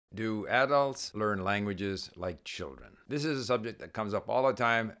Do adults learn languages like children? This is a subject that comes up all the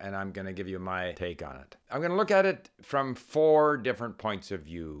time, and I'm going to give you my take on it. I'm going to look at it from 4 different points of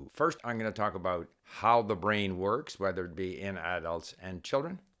view. First, I'm going to talk about how the brain works, whether it be in adults and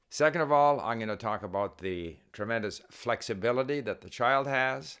children. Second of all, I'm going to talk about the tremendous flexibility that the child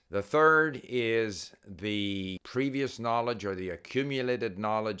has. The third is the previous knowledge or the accumulated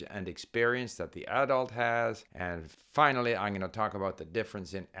knowledge and experience that the adult has. And finally, I'm going to talk about the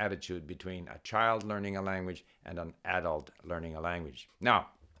difference in attitude between a child learning a language and an adult learning a language. Now,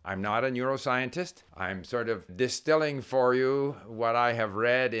 I'm not a neuroscientist. I'm sort of distilling for you what I have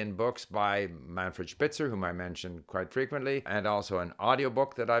read in books by Manfred Spitzer, whom I mention quite frequently, and also an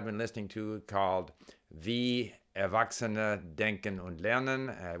audiobook that I've been listening to called Wie Erwachsene Denken und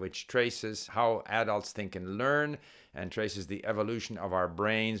Lernen, which traces how adults think and learn and traces the evolution of our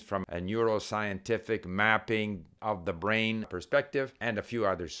brains from a neuroscientific mapping of the brain perspective and a few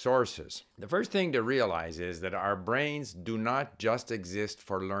other sources. The first thing to realize is that our brains do not just exist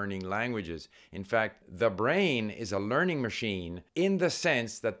for learning languages. In fact, the brain is a learning machine in the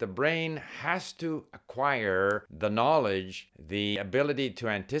sense that the brain has to acquire the knowledge, the ability to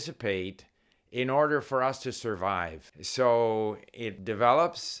anticipate, in order for us to survive. So it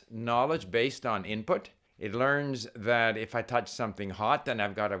develops knowledge based on input. It learns that if I touch something hot, then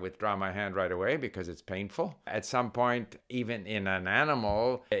I've got to withdraw my hand right away because it's painful. At some point, even in an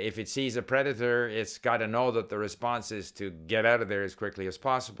animal, if it sees a predator, it's got to know that the response is to get out of there as quickly as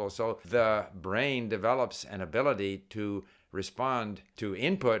possible. So the brain develops an ability to respond to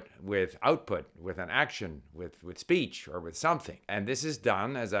input with output, with an action, with speech, or with something. And this is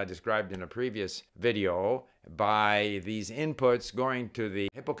done, as I described in a previous video, by these inputs going to the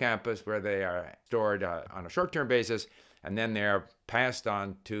hippocampus, where they are stored on a short-term basis, and then they are passed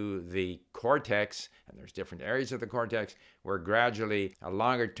on to the cortex, and there's different areas of the cortex, where gradually a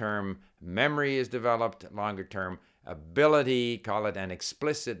longer-term memory is developed, longer-term ability, call it an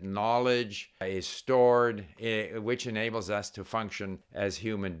explicit knowledge, is stored, which enables us to function as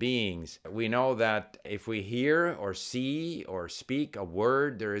human beings. We know that if we hear or see or speak a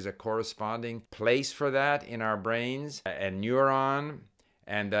word, there is a corresponding place for that in our brains, a neuron,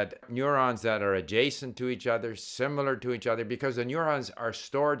 and that neurons that are adjacent to each other, similar to each other, because the neurons are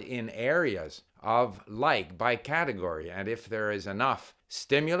stored in areas of like by category. And if there is enough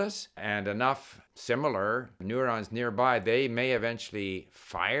stimulus and enough similar neurons nearby, they may eventually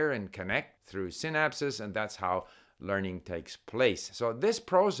fire and connect through synapses, and that's how learning takes place. So this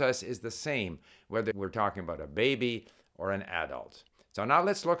process is the same whether we're talking about a baby or an adult. So now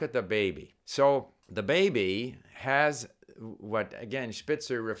let's look at the baby. So the baby has what, again,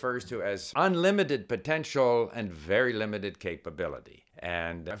 Spitzer refers to as unlimited potential and very limited capability.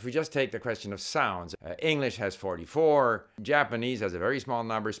 And if we just take the question of sounds, English has 44, Japanese has a very small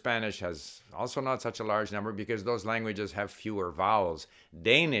number, Spanish has also not such a large number because those languages have fewer vowels.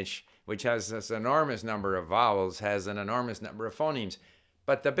 Danish, which has this enormous number of vowels, has an enormous number of phonemes.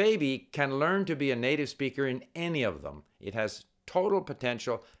 But the baby can learn to be a native speaker in any of them. It has total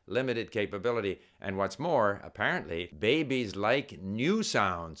potential, limited capability. And what's more, apparently, babies like new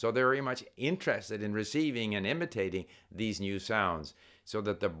sounds. So they're very much interested in receiving and imitating these new sounds. So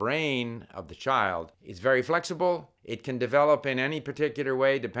that the brain of the child is very flexible. It can develop in any particular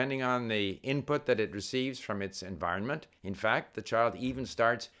way depending on the input that it receives from its environment. In fact, the child even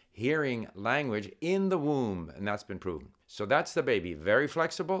starts hearing language in the womb, and that's been proven. So that's the baby, very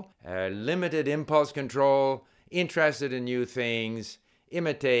flexible, limited impulse control, interested in new things,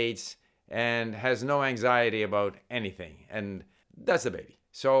 imitates, and has no anxiety about anything. And that's the baby.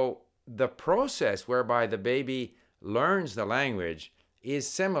 So the process whereby the baby learns the language is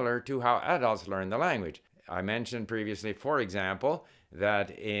similar to how adults learn the language. I mentioned previously, for example, that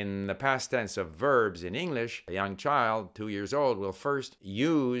in the past tense of verbs in English, a young child, 2 years old, will first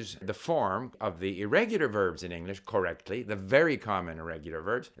use the form of the irregular verbs in English correctly, the very common irregular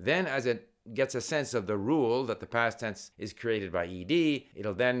verbs. Then as it gets a sense of the rule that the past tense is created by ed,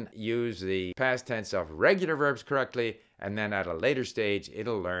 it'll then use the past tense of regular verbs correctly, and then at a later stage,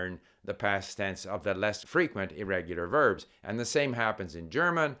 it'll learn the past tense of the less frequent irregular verbs. And the same happens in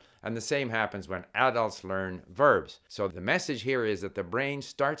German, and the same happens when adults learn verbs. So the message here is that the brain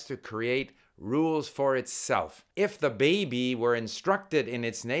starts to create rules for itself. If the baby were instructed in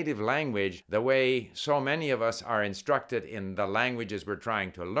its native language the way so many of us are instructed in the languages we're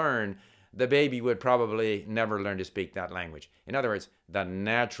trying to learn, the baby would probably never learn to speak that language. In other words, the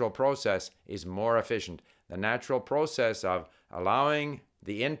natural process is more efficient. The natural process of allowing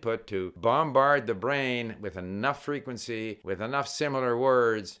the input to bombard the brain with enough frequency, with enough similar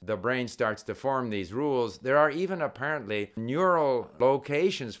words, the brain starts to form these rules. There are even apparently neural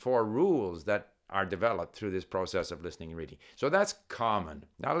locations for rules that are developed through this process of listening and reading. So that's common.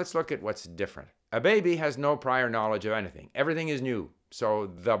 Now let's look at what's different. A baby has no prior knowledge of anything. Everything is new.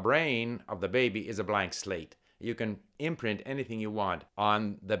 So the brain of the baby is a blank slate. You can imprint anything you want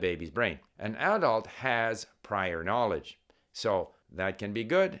on the baby's brain. An adult has prior knowledge. So that can be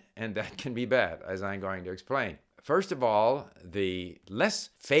good and that can be bad, as I'm going to explain. First of all, the less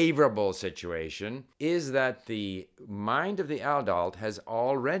favorable situation is that the mind of the adult has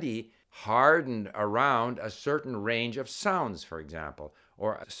already hardened around a certain range of sounds, for example,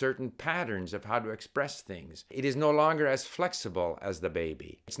 or certain patterns of how to express things. It is no longer as flexible as the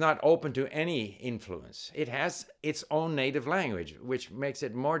baby. It's not open to any influence. It has its own native language, which makes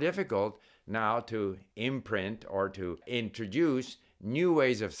it more difficult now to imprint or to introduce new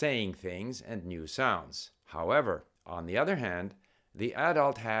ways of saying things and new sounds. However, on the other hand, the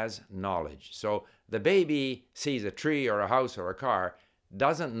adult has knowledge. So the baby sees a tree or a house or a car,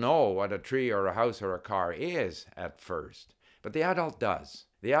 doesn't know what a tree or a house or a car is at first, but the adult does.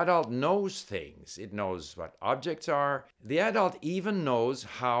 The adult knows things. It knows what objects are. The adult even knows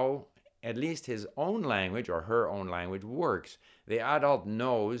how at least his own language or her own language works. The adult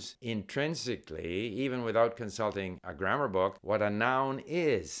knows intrinsically, even without consulting a grammar book, what a noun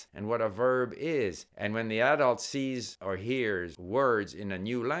is and what a verb is. And when the adult sees or hears words in a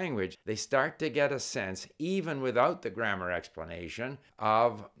new language, they start to get a sense, even without the grammar explanation,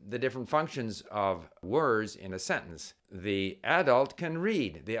 of the different functions of words in a sentence. The adult can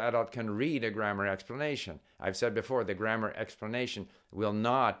read. The adult can read a grammar explanation. I've said before, the grammar explanation will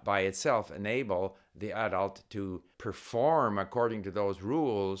not by itself enable the adult to perform according to those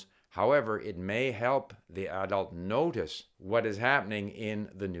rules. However, it may help the adult notice what is happening in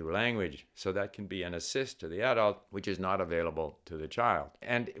the new language. So that can be an assist to the adult, which is not available to the child.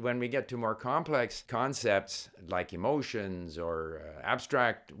 And when we get to more complex concepts like emotions or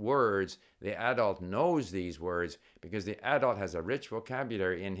abstract words, the adult knows these words because the adult has a rich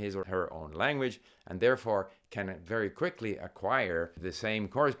vocabulary in his or her own language and therefore can very quickly acquire the same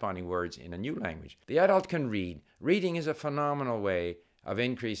corresponding words in a new language. The adult can read. Reading is a phenomenal way of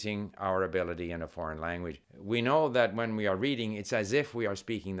increasing our ability in a foreign language. We know that when we are reading, it's as if we are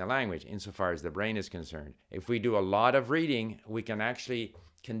speaking the language insofar as the brain is concerned. If we do a lot of reading, we can actually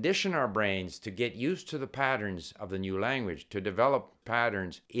condition our brains to get used to the patterns of the new language, to develop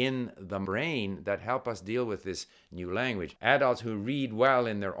patterns in the brain that help us deal with this new language. Adults who read well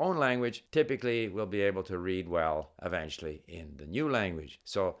in their own language typically will be able to read well eventually in the new language.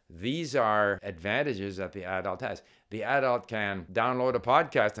 So these are advantages that the adult has. The adult can download a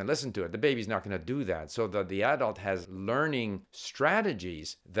podcast and listen to it. The baby's not going to do that. So the adult has learning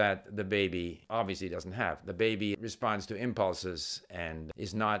strategies that the baby obviously doesn't have. The baby responds to impulses and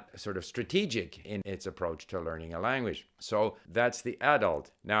is not sort of strategic in its approach to learning a language. So that's the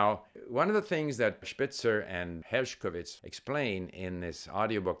adult. Now, one of the things that Spitzer and Hershkovitz explain in this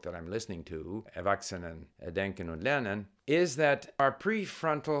audiobook that I'm listening to, Erwachsenen Denken und Lernen, is that our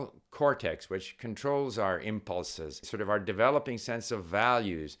prefrontal cortex, which controls our impulses, sort of our developing sense of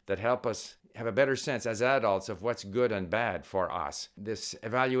values that help us have a better sense as adults of what's good and bad for us. This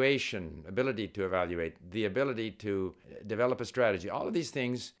evaluation, ability to evaluate, the ability to develop a strategy, all of these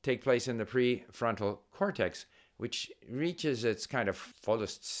things take place in the prefrontal cortex, which reaches its kind of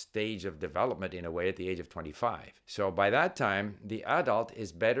fullest stage of development in a way at the age of 25. So by that time, the adult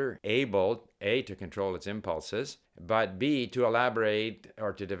is better able, A, to control its impulses, but B, to elaborate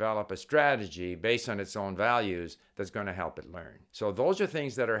or to develop a strategy based on its own values that's going to help it learn. So those are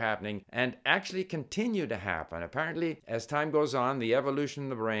things that are happening and actually continue to happen. Apparently, as time goes on, the evolution of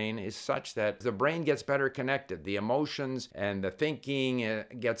the brain is such that the brain gets better connected. The emotions and the thinking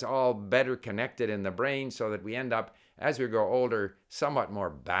gets all better connected in the brain so that we end up, as we grow older, somewhat more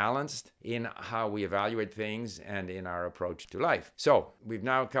balanced in how we evaluate things and in our approach to life. So we've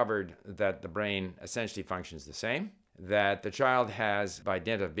now covered that the brain essentially functions the same, that the child has, by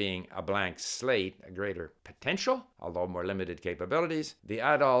dint of being a blank slate, a greater potential, although more limited capabilities. The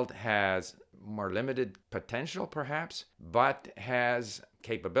adult has more limited potential, perhaps, but has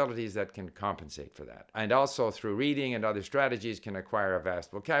capabilities that can compensate for that. And also through reading and other strategies can acquire a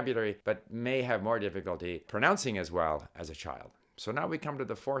vast vocabulary, but may have more difficulty pronouncing as well as a child. So now we come to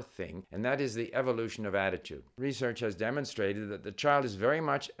the fourth thing, and that is the evolution of attitude. Research has demonstrated that the child is very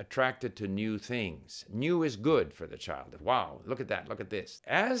much attracted to new things. New is good for the child. Wow, look at that, look at this.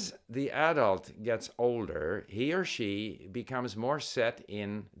 As the adult gets older, he or she becomes more set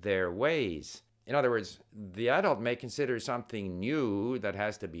in their ways. In other words, the adult may consider something new that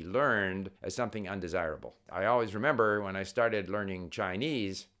has to be learned as something undesirable. I always remember when I started learning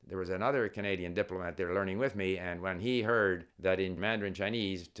Chinese, there was another Canadian diplomat there learning with me, and when he heard that in Mandarin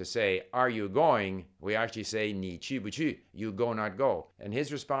Chinese to say, "Are you going?" we actually say, "你去不去?" You go, not go. And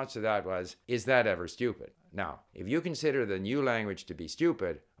his response to that was, "Is that ever stupid?" Now, if you consider the new language to be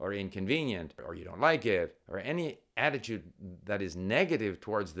stupid or inconvenient, or you don't like it, or any attitude that is negative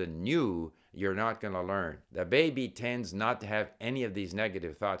towards the new, you're not going to learn. The baby tends not to have any of these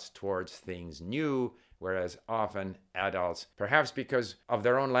negative thoughts towards things new, whereas often adults, perhaps because of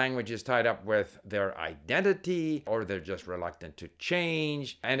their own languages tied up with their identity, or they're just reluctant to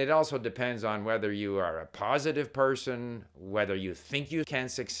change. And it also depends on whether you are a positive person, whether you think you can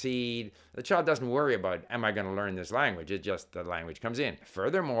succeed. The child doesn't worry about, am I going to learn this language? It's just the language comes in.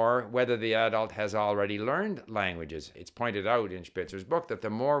 Furthermore, whether the adult has already learned languages. It's pointed out in Spitzer's book that the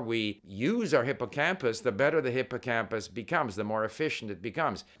more we use our hippocampus, the better the hippocampus becomes, the more efficient it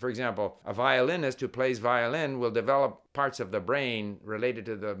becomes. For example, a violinist who plays violin will develop parts of the brain related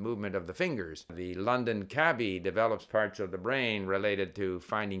to the movement of the fingers. The London cabbie develops parts of the brain related to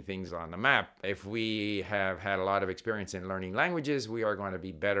finding things on the map. If we have had a lot of experience in learning languages, we are going to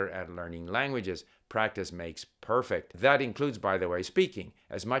be better at learning languages. Practice makes perfect. That includes, by the way, speaking.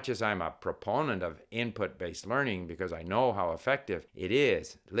 As much as I'm a proponent of input-based learning because I know how effective it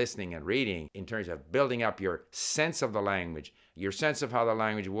is, listening and reading, in terms of building up your sense of the language, your sense of how the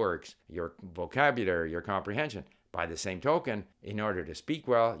language works, your vocabulary, your comprehension. By the same token, in order to speak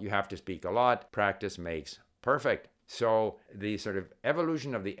well, you have to speak a lot. Practice makes perfect. So the sort of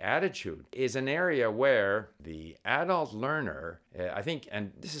evolution of the attitude is an area where the adult learner, I think,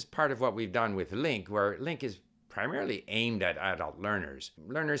 and this is part of what we've done with Link, where Link is primarily aimed at adult learners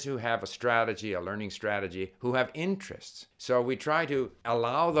who have a strategy, a learning strategy, who have interests. So we try to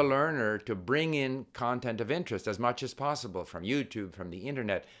allow the learner to bring in content of interest as much as possible from YouTube, from the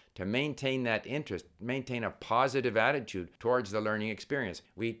internet, to maintain that interest, maintain a positive attitude towards the learning experience.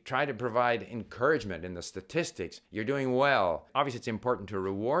 We try to provide encouragement in the statistics. You're doing well. Obviously, it's important to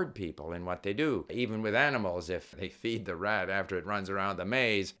reward people in what they do. Even with animals, if they feed the rat after it runs around the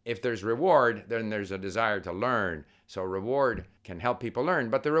maze, if there's reward, then there's a desire to learn. So reward can help people learn,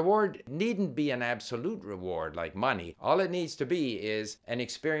 but the reward needn't be an absolute reward like money. All it needs to be is an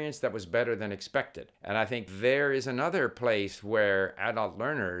experience that was better than expected. And I think there is another place where adult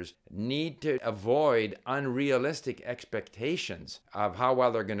learners need to avoid unrealistic expectations of how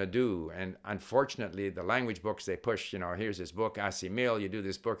well they're going to do. And unfortunately, the language books they push, here's this book, Asimil, you do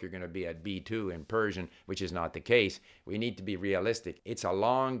this book, you're going to be at B2 in Persian, which is not the case. We need to be realistic. It's a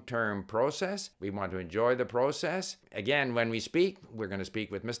long-term process. We want to enjoy the process. Again, when we speak, we're going to speak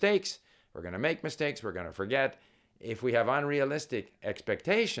with mistakes. We're going to make mistakes. We're going to forget. If we have unrealistic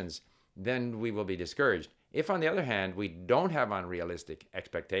expectations, then we will be discouraged. If, on the other hand, we don't have unrealistic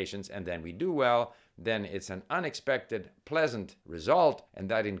expectations and then we do well, then it's an unexpected, pleasant result, and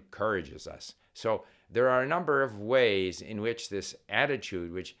that encourages us. So there are a number of ways in which this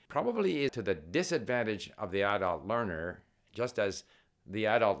attitude, which probably is to the disadvantage of the adult learner, just as the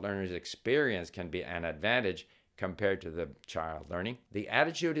adult learner's experience can be an advantage compared to the child learning, the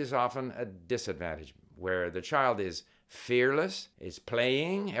attitude is often a disadvantage, where the child is fearless, is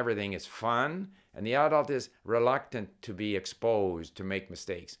playing, everything is fun, and the adult is reluctant to be exposed, to make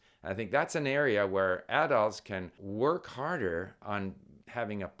mistakes. I think that's an area where adults can work harder on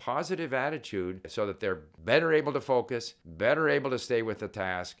having a positive attitude so that they're better able to focus, better able to stay with the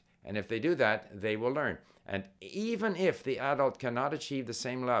task, and if they do that, they will learn. And even if the adult cannot achieve the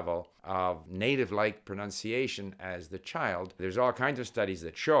same level of native-like pronunciation as the child, there's all kinds of studies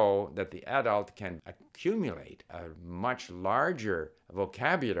that show that the adult can accumulate a much larger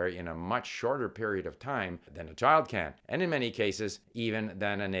vocabulary in a much shorter period of time than a child can, and in many cases, even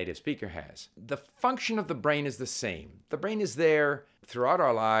than a native speaker has. The function of the brain is the same. The brain is there throughout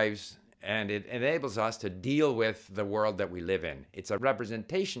our lives, and it enables us to deal with the world that we live in. It's a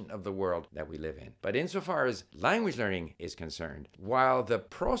representation of the world that we live in. But insofar as language learning is concerned, while the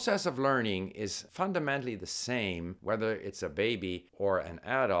process of learning is fundamentally the same, whether it's a baby or an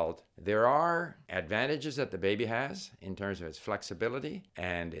adult, there are advantages that the baby has in terms of its flexibility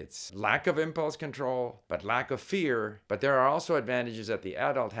and its lack of impulse control, but lack of fear. But there are also advantages that the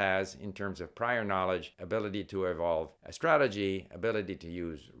adult has in terms of prior knowledge, ability to evolve a strategy, ability to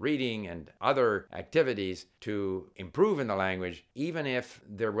use reading and other activities to improve in the language, even if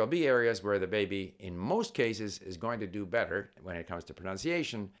there will be areas where the baby, in most cases, is going to do better when it comes to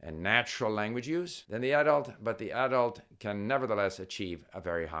pronunciation and natural language use than the adult, but the adult can nevertheless achieve a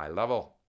very high level.